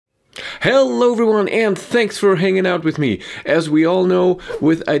Hello everyone, and thanks for hanging out with me. As we all know,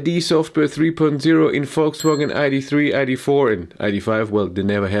 with ID software 3.0 in Volkswagen Id.3, Id.4 and Id.5, well, they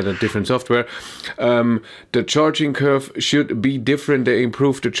never had a different software, the charging curve should be different. They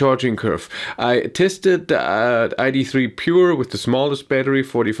improved the charging curve. I tested the Id.3 Pure with the smallest battery,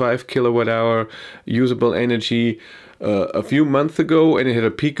 45 kWh usable energy, a few months ago, and it had a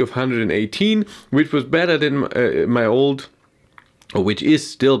peak of 118, which was better than my old, which is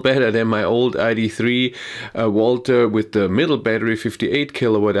still better than my old Id.3 Walter with the middle battery, 58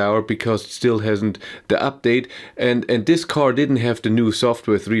 kWh, because it still hasn't the update. And this car didn't have the new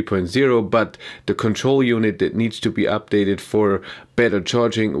software 3.0, but the control unit that needs to be updated for better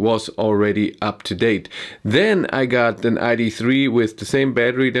charging was already up to date. Then I got an Id.3 with the same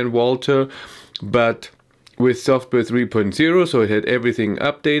battery than Walter, but with software 3.0, so it had everything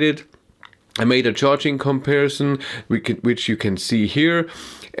updated. I made a charging comparison, which you can see here,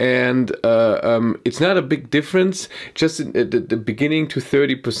 and it's not a big difference. Just at the beginning to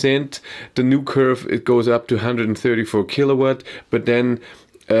 30%, the new curve, it goes up to 134 kilowatt, but then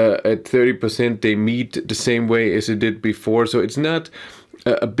at 30% they meet the same way as it did before, so it's not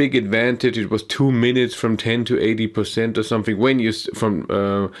a big advantage. It was 2 minutes from 10 to 80% or something when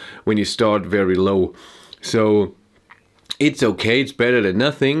you start very low. So it's okay, it's better than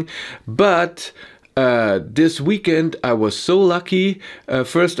nothing. But this weekend I was so lucky.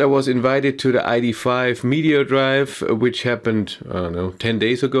 First I was invited to the Id.5 media drive, which happened, I don't know, 10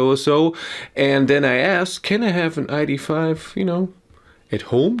 days ago or so. And then I asked, can I have an Id.5, you know, at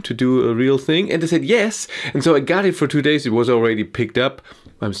home to do a real thing? And they said yes. And so I got it for 2 days. It was already picked up.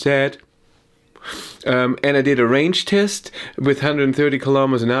 I'm sad. And I did a range test with 130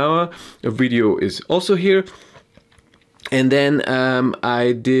 kilometers an hour. A video is also here. And then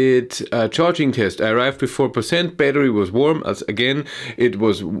I did a charging test. I arrived with 4%, battery was warm, as again, it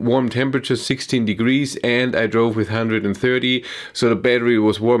was warm temperature, 16 degrees, and I drove with 130, so the battery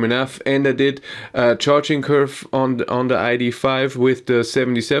was warm enough. And I did a charging curve on the Id.5 with the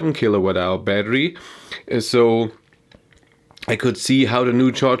 77 kilowatt hour battery. So I could see how the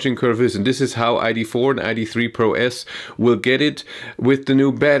new charging curve is, and this is how Id.4 and Id.3 Pro S will get it with the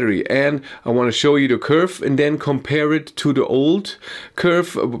new battery. And I want to show you the curve and then compare it to the old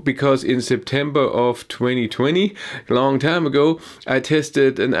curve, because in September of 2020, a long time ago, I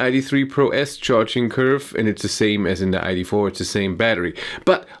tested an Id.3 Pro S charging curve, and it's the same as in the Id.4, it's the same battery.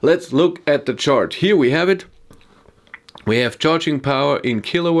 But let's look at the chart. Here we have it. We have charging power in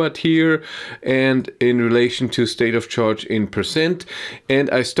kilowatt here, and in relation to state of charge in percent. And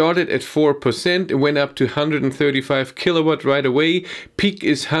I started at 4% and went up to 135 kilowatt right away. Peak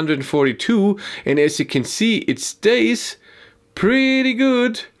is 142, and as you can see, it stays pretty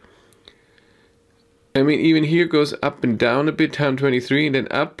good. I mean, even here goes up and down a bit, 123 and then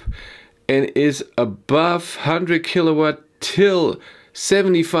up, and is above 100 kilowatt till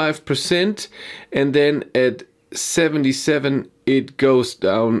 75%, and then at 77 it goes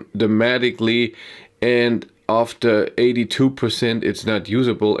down dramatically, and after 82% it's not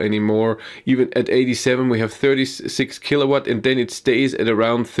usable anymore. Even at 87 we have 36 kilowatt, and then it stays at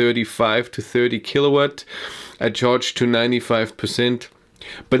around 35 to 30 kilowatt. I charged to 95%.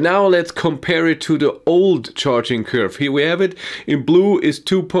 But now let's compare it to the old charging curve. Here we have it. In blue is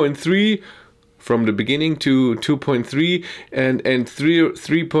 2.3 from the beginning to 2.3, and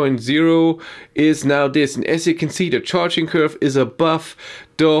 3.0 is now this. And as you can see, the charging curve is above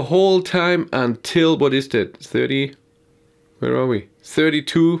the whole time until, what is that, 30, where are we,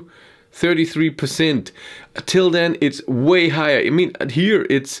 32, 33%. Till then it's way higher. I mean, here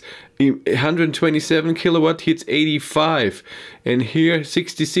it's 127 kilowatt, hits 85, and here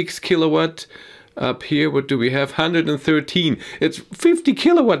 66 kilowatt. Up here, what do we have? 113. It's 50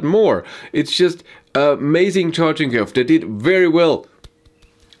 kilowatt more. It's just amazing charging curve. They did very well.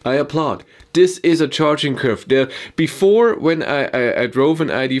 I applaud. This is a charging curve. Before, when I drove an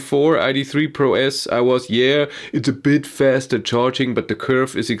Id.4, Id.3 Pro S, I was, yeah, it's a bit faster charging, but the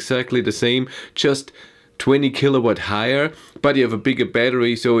curve is exactly the same, just 20 kilowatt higher, but you have a bigger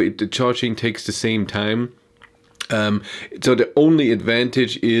battery, so the charging takes the same time. So the only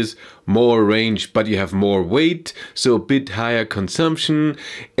advantage is more range, but you have more weight, so a bit higher consumption.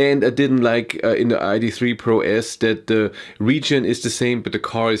 And I didn't like in the Id.3 Pro S that the regen is the same, but the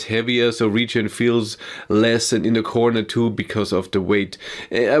car is heavier, so regen feels less, and in the corner too because of the weight.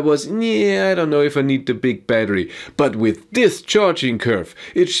 I was, yeah, I don't know if I need the big battery. But with this charging curve,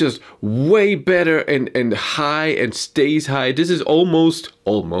 it's just way better and high, and stays high. This is almost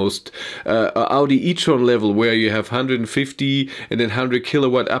Audi e-tron level, where you have 150 and then 100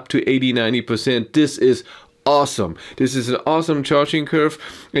 kilowatt up to 80-90%. This is awesome. This is an awesome charging curve,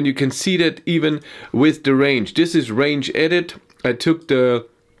 and you can see that even with the range. This is range edit. I took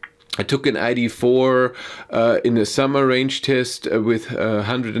an Id.4 in the summer range test with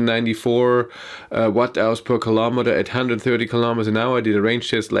 194 watt hours per kilometer at 130 kilometers an hour. I did a range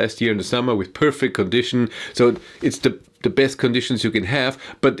test last year in the summer with perfect condition. So it's the best conditions you can have.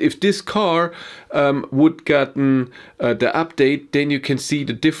 But if this car would gotten the update, then you can see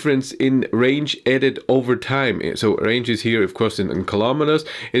the difference in range edit over time. So range is here, of course, in kilometers.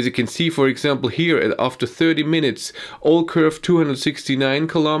 As you can see, for example, here after 30 minutes, old curve 269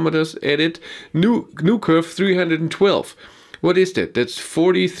 kilometers edit, new curve 312. What is that? That's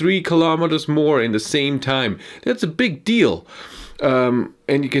 43 kilometers more in the same time. That's a big deal. And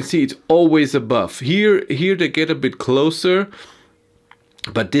you can see it's always above. Here they get a bit closer,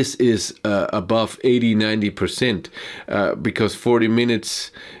 but this is above 80-90%, because 40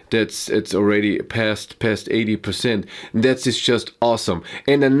 minutes, it's already past 80%. And that's just awesome.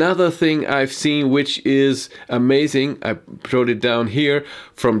 And another thing I've seen which is amazing, I wrote it down here,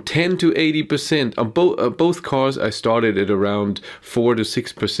 from 10 to 80% on both cars. I started at around 4 to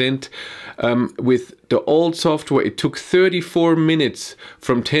 6%. With the old software, it took 34 minutes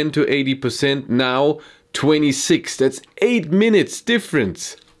from 10 to 80%. Now 26. That's 8 minutes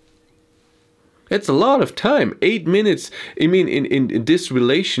difference. That's a lot of time. 8 minutes. I mean, in this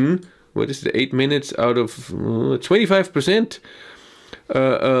relation, what is the 8 minutes out of 25%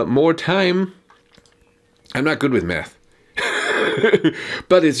 more time? I'm not good with math.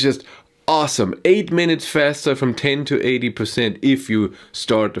 But it's just awesome. 8 minutes faster from 10 to 80% if you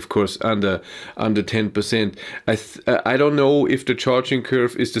start, of course, under 10%. I don't know if the charging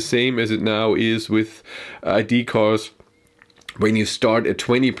curve is the same as it now is with ID cars. When you start at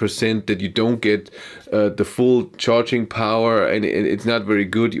 20%, that you don't get the full charging power, and it's not very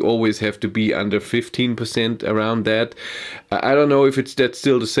good. You always have to be under 15%, around that. I don't know if that's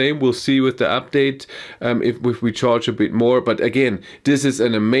still the same. We'll see with the update if we charge a bit more. But again, this is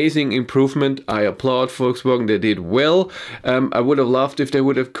an amazing improvement. I applaud Volkswagen. They did well. I would have loved if they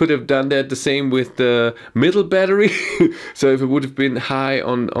could have done that the same with the middle battery. So if it would have been high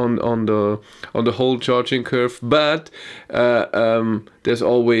on the whole charging curve, but there's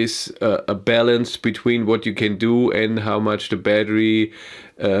always a balance between what you can do and how much the battery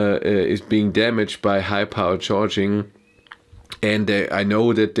is being damaged by high power charging. And I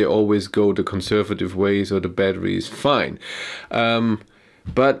know that they always go the conservative way, so the battery is fine.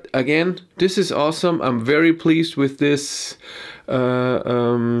 But again, this is awesome. I'm very pleased with this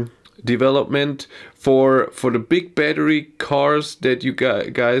development for the big battery cars that you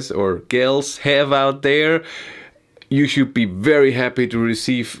guys or gals have out there. You should be very happy to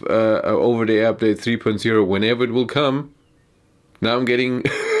receive over-the-air update 3.0 whenever it will come. Now I'm getting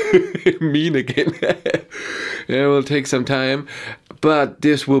mean again. It will take some time, but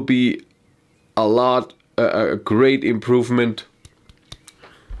this will be a great improvement.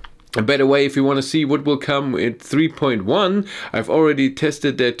 And by the way, if you want to see what will come at 3.1, I've already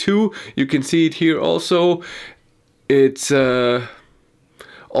tested that too. You can see it here also. It's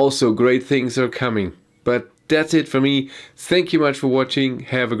also great things are coming. But that's it for me. Thank you much for watching.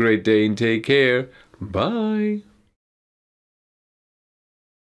 Have a great day and take care. Bye.